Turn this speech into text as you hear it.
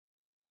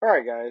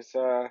Alright guys,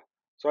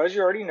 so as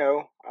you already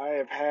know, I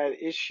have had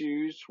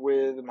issues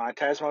with my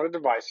Tasmota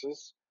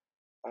devices.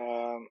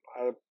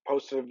 I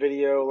posted a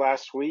video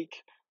last week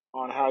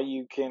on how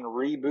you can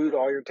reboot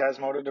all your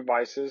Tasmota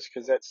devices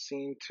because that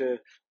seemed to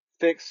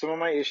fix some of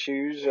my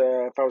issues.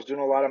 If I was doing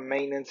a lot of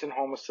maintenance in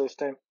Home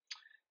Assistant,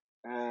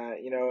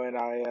 and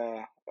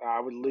I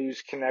would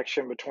lose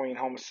connection between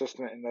Home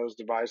Assistant and those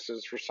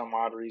devices for some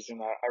odd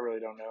reason. I really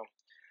don't know.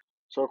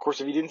 So of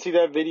course, if you didn't see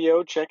that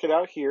video, check it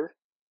out here.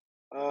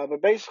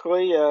 But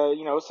basically,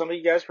 some of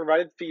you guys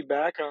provided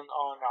feedback on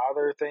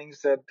other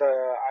things that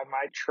I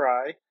might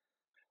try.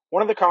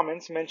 One of the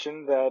comments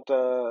mentioned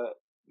that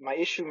my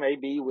issue may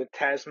be with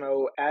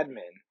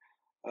TasmoAdmin,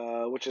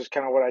 which is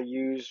kind of what I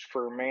use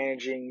for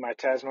managing my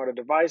Tasmota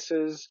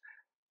devices,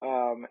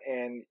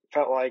 and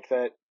felt like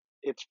that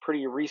it's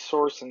pretty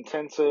resource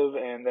intensive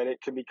and that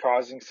it could be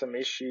causing some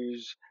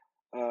issues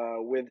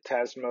with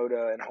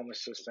Tasmota and Home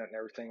Assistant and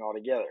everything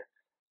altogether.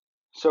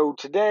 So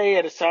today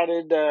I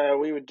decided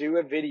we would do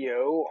a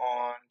video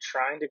on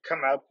trying to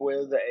come up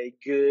with a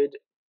good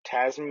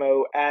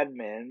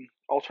TasmoAdmin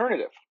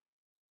alternative.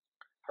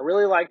 I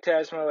really like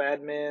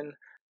TasmoAdmin.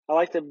 I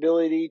like the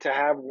ability to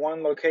have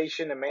one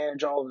location to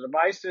manage all the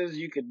devices.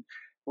 You could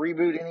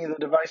reboot any of the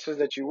devices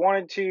that you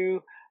wanted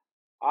to.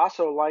 I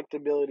also like the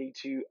ability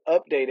to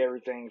update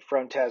everything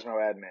from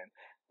TasmoAdmin.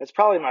 That's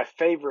probably my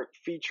favorite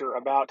feature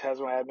about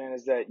TasmoAdmin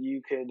is that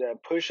you could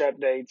push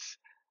updates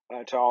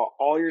to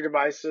all your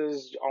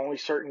devices, only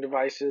certain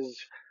devices,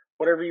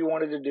 whatever you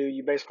wanted to do.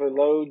 You basically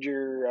load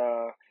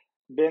your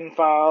bin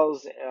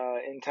files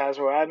in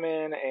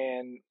TasmoAdmin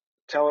and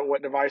tell it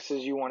what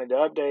devices you wanted to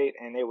update,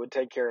 and it would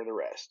take care of the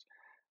rest.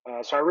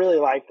 So I really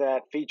like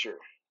that feature.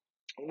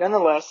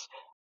 Nonetheless,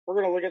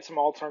 we're going to look at some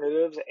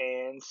alternatives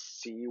and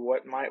see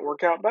what might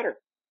work out better.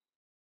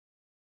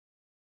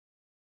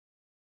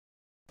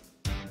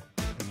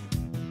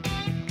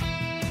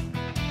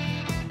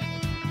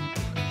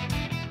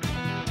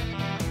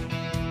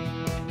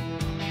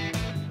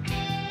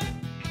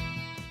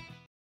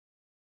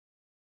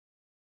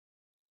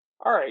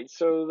 Alright,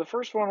 so the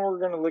first one we're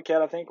going to look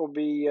at, I think, will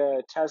be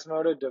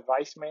Tasmota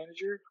Device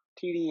Manager,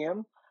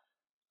 TDM.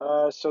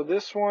 So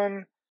this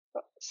one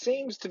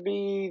seems to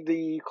be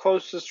the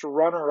closest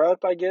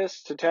runner-up, I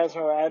guess, to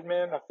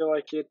TasmoAdmin. I feel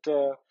like it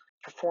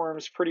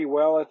performs pretty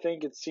well. I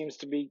think it seems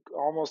to be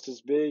almost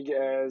as big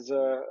as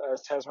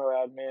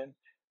TasmoAdmin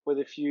with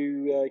a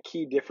few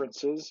key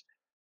differences.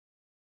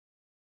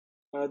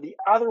 The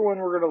other one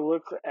we're going to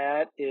look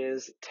at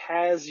is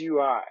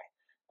Tasui.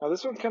 Now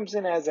this one comes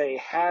in as a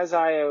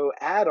Has.io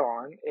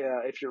add-on.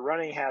 If you're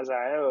running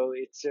Has.io,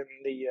 it's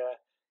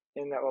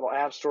in that little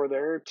app store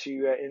there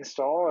to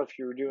install if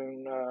you're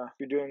doing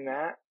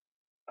that.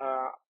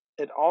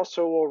 It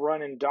also will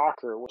run in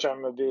Docker, which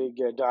I'm a big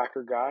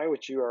Docker guy,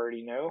 which you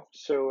already know.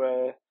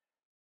 So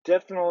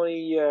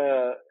definitely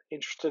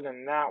interested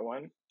in that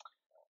one.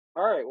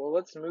 All right, well,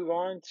 let's move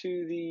on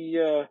to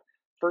the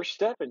first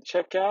step and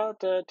check out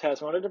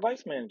Tasmota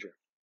Device Manager.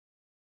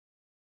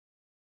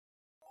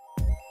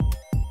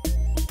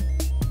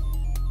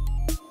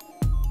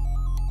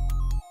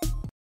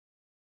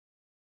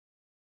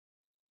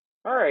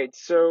 All right,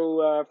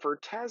 so for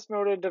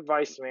Tasmota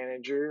Device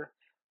Manager,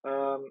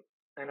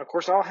 and of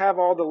course I'll have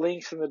all the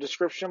links in the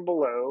description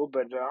below,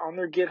 but on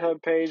their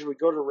GitHub page, we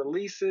go to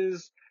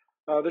releases.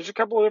 There's a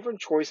couple of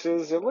different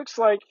choices. It looks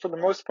like, for the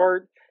most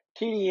part,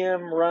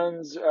 TDM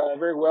runs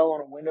very well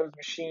on a Windows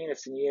machine.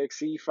 It's an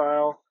exe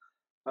file.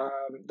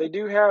 They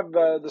do have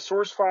the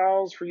source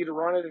files for you to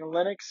run it in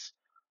Linux.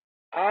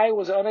 I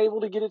was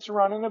unable to get it to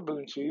run in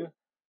Ubuntu.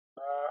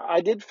 I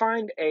did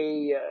find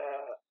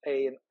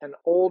an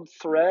old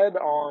thread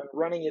on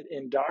running it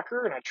in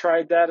Docker, and I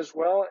tried that as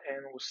well,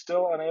 and was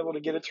still unable to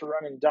get it to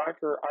run in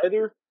Docker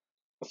either.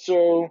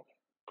 So,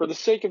 for the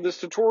sake of this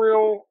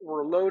tutorial,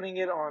 we're loading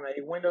it on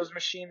a Windows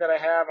machine that I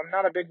have. I'm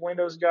not a big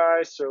Windows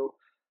guy, so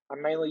I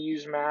mainly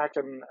use Mac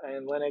and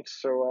Linux,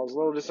 so I was a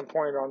little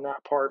disappointed on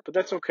that part, but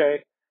that's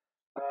okay.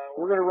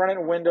 We're going to run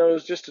it in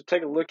Windows just to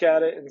take a look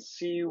at it and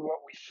see what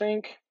we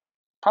think.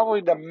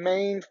 Probably the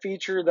main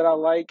feature that I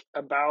like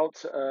about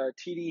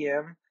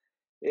TDM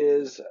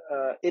is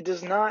it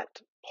does not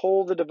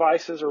pull the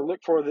devices or look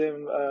for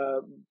them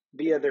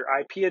via their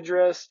IP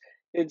address.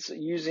 It's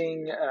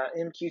using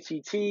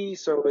MQTT,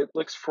 so it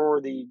looks for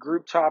the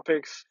group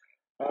topics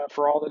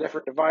for all the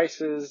different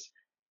devices,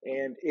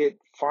 and it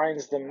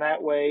finds them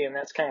that way, and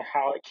that's kind of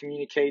how it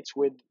communicates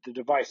with the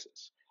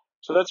devices.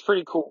 So that's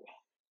pretty cool.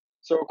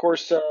 So, of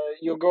course,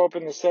 you'll go up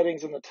in the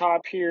settings in the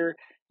top here,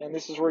 and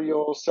this is where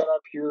you'll set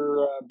up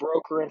your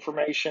broker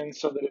information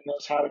so that it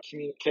knows how to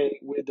communicate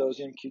with those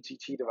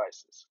MQTT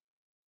devices.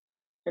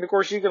 And, of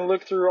course, you can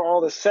look through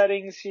all the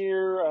settings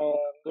here.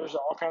 There's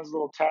all kinds of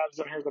little tabs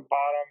down here at the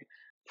bottom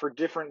for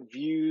different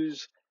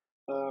views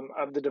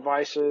of the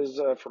devices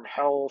from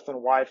health and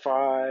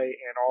Wi-Fi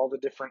and all the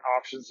different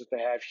options that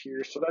they have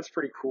here. So that's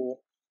pretty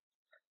cool.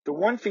 The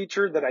one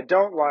feature that I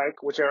don't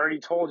like, which I already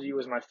told you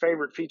is my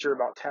favorite feature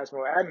about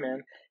TasmoAdmin,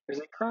 is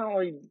it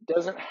currently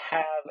doesn't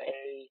have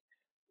a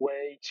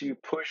way to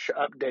push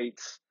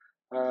updates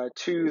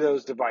to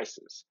those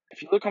devices.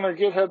 If you look on their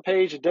GitHub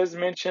page, it does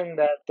mention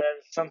that that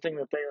is something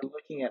that they are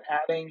looking at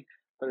adding,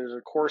 but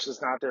of course is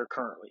not there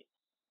currently.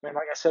 And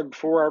like I said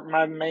before,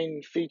 my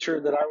main feature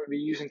that I would be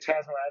using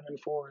TasmoAdmin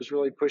for is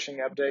really pushing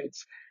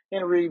updates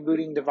and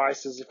rebooting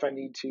devices if I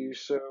need to.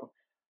 So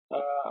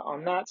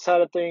on that side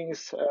of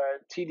things,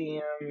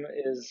 TDM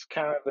is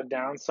kind of a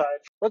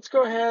downside. Let's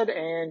go ahead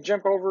and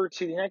jump over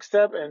to the next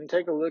step and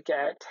take a look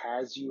at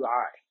Tasui.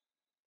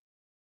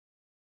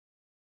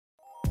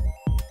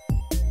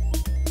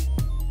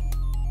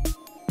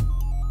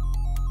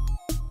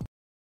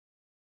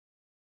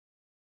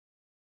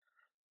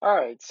 All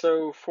right,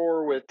 so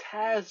with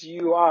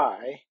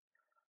Tasui,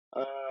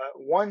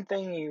 one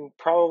thing you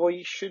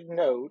probably should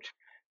note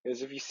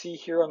is if you see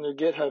here on their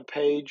GitHub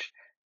page,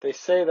 they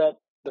say that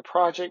the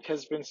project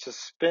has been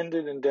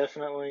suspended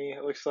indefinitely,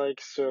 it looks like.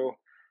 So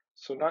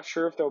not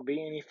sure if there'll be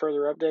any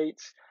further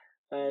updates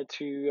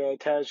to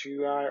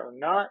Tasui or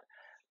not.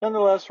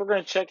 Nonetheless, we're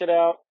going to check it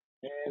out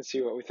and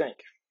see what we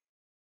think.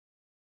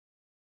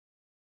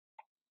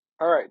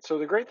 All right, so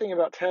the great thing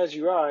about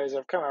Tasui, as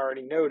I've kind of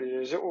already noted,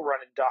 is it will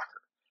run in Docker,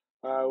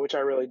 which I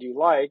really do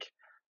like.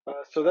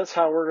 So that's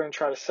how we're going to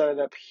try to set it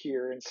up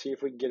here and see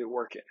if we can get it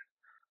working.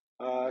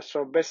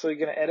 So I'm basically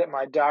going to edit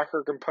my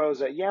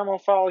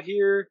docker-compose.yaml file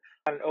here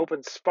on an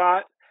open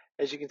spot.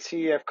 As you can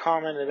see, I've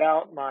commented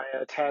out my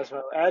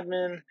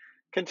TasmoAdmin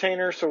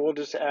container, so we'll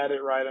just add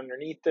it right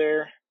underneath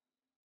there.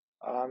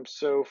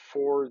 So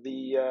for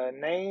the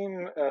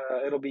name,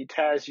 it'll be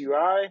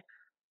Tasui.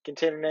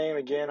 Container name,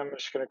 again, I'm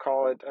just going to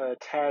call it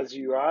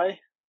Tasui.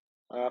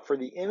 For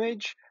the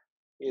image,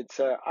 it's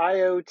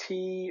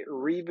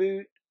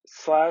iotreboot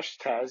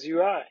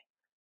 /Tasui.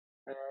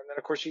 And then,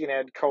 of course, you can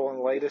add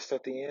 :latest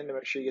at the end to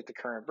make sure you get the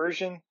current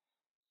version.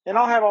 And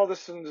I'll have all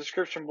this in the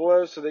description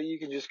below so that you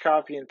can just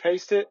copy and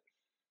paste it.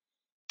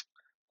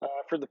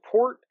 For the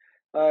port,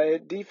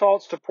 it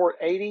defaults to port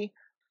 80.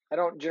 I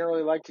don't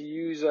generally like to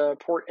use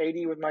port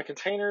 80 with my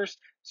containers,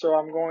 so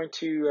I'm going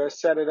to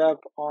set it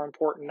up on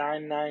port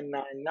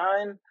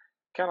 9999,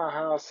 kind of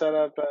how I set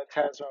up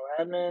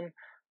TasmoAdmin.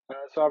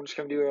 So I'm just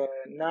going to do a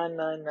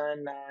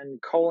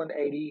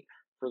 9999:80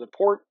 for the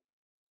port.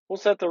 We'll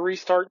set the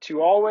restart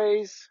to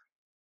always.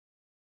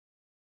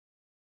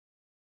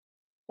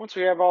 Once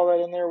we have all that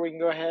in there, we can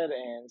go ahead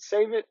and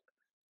save it.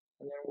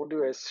 And then we'll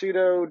do a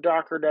sudo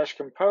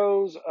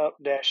docker-compose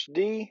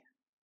up-d.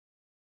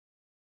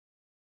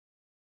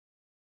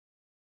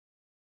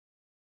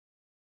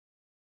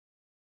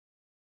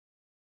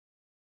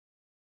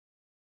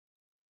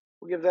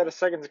 We'll give that a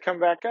second to come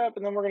back up,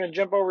 and then we're going to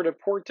jump over to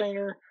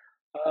Portainer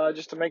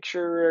just to make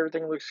sure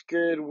everything looks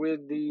good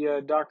with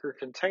the Docker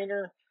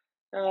container.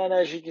 And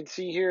as you can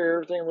see here,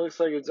 everything looks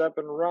like it's up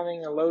and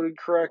running and loaded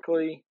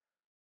correctly.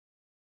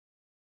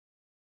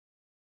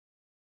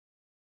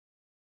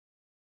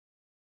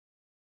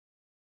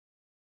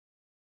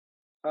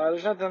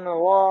 There's nothing in the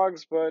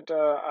logs, but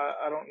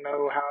I don't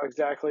know how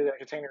exactly that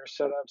container is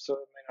set up, so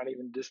it may not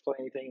even display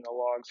anything in the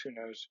logs. Who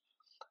knows?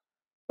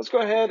 Let's go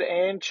ahead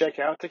and check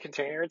out the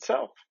container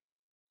itself.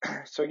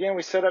 So again,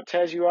 we set up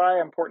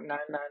Tasui on port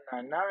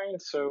 9999.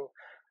 So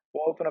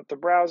we'll open up the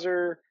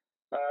browser,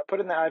 put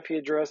in the IP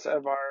address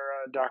of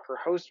our Docker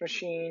host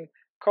machine,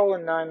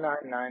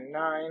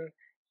 :9999.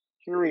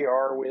 Here we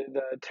are with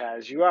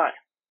Tasui.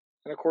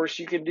 And of course,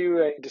 you can do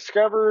a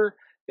discover.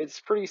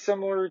 It's pretty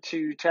similar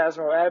to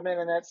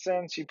TasmoAdmin in that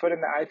sense. You put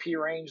in the IP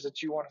range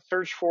that you want to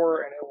search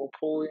for, and it will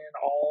pull in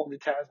all the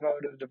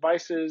Tasmota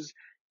devices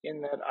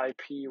in that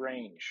IP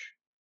range.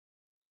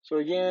 So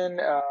again,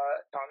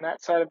 on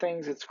that side of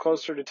things, it's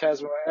closer to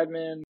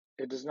TasmoAdmin.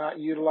 It does not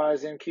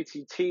utilize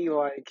MQTT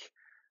like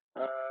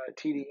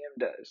TDM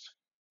does.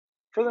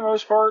 For the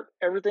most part,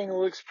 everything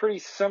looks pretty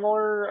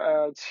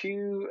similar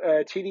to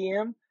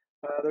TDM.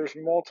 There's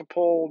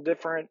multiple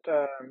different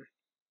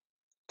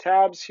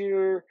tabs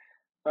here,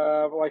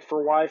 like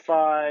for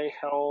Wi-Fi,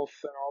 health,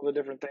 and all the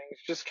different things,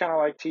 just kind of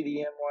like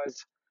TDM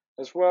was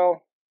as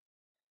well.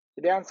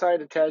 The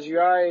downside to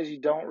Tasui is you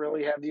don't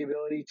really have the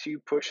ability to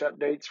push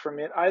updates from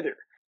it either.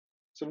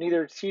 So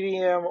neither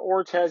TDM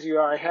or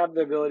Tasui have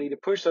the ability to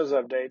push those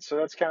updates, so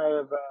that's kind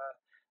of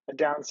a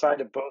downside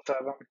to both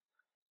of them.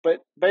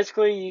 But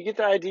basically, you get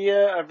the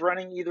idea of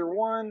running either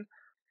one.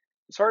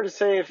 It's hard to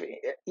say if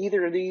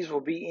either of these will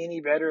be any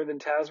better than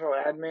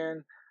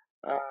TasmoAdmin.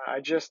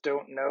 I just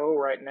don't know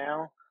right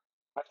now.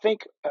 I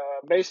think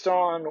based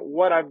on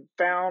what I've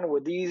found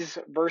with these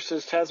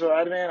versus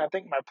TasmoAdmin, I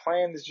think my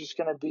plan is just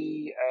going to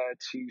be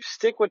to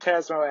stick with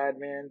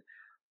TasmoAdmin.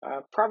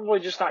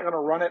 Probably just not going to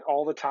run it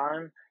all the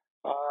time.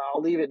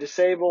 I'll leave it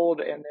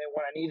disabled, and then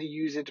when I need to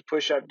use it to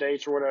push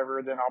updates or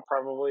whatever, then I'll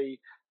probably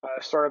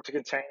start up the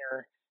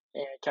container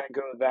and kind of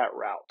go that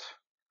route.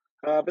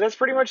 But that's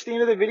pretty much the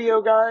end of the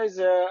video, guys.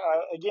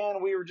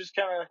 Again, we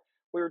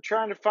were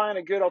trying to find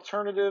a good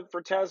alternative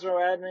for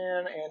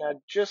TasmoAdmin, and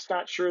I'm just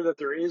not sure that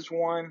there is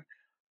one.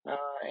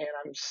 And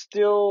I'm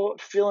still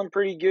feeling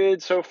pretty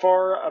good so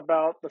far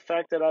about the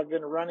fact that I've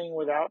been running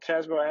without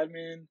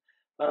TasmoAdmin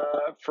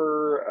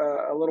for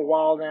a little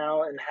while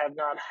now and have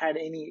not had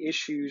any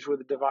issues with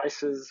the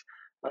devices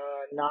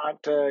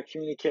not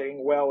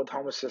communicating well with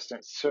Home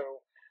Assistant. So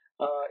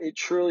it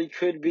truly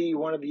could be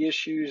one of the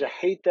issues. I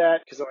hate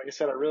that because, like I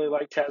said, I really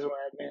like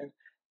TasmoAdmin,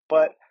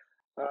 but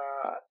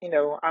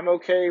I'm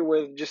okay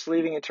with just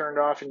leaving it turned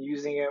off and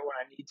using it when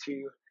I need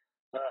to.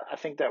 I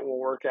think that will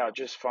work out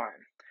just fine.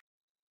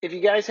 If you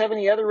guys have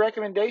any other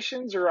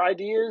recommendations or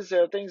ideas,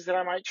 things that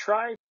I might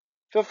try,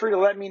 feel free to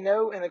let me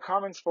know in the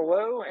comments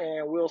below,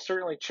 and we'll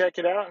certainly check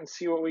it out and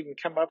see what we can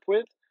come up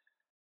with.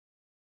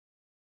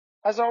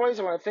 As always,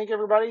 I want to thank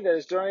everybody that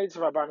has donated to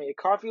my Buy Me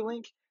a Coffee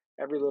link.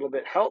 Every little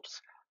bit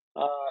helps.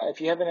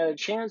 If you haven't had a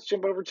chance,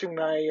 jump over to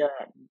my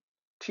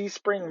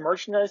Teespring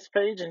merchandise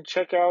page and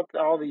check out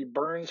all the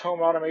Burns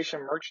home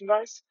automation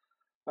merchandise.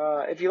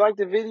 If you liked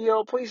the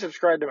video, please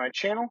subscribe to my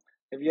channel.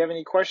 If you have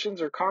any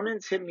questions or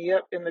comments, hit me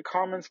up in the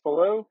comments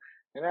below.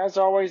 And as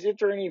always, if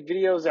there are any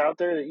videos out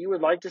there that you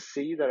would like to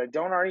see that I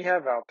don't already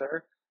have out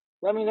there,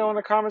 let me know in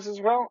the comments as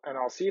well, and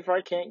I'll see if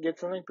I can't get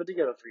something put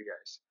together for you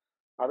guys.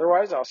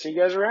 Otherwise, I'll see you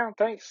guys around.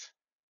 Thanks.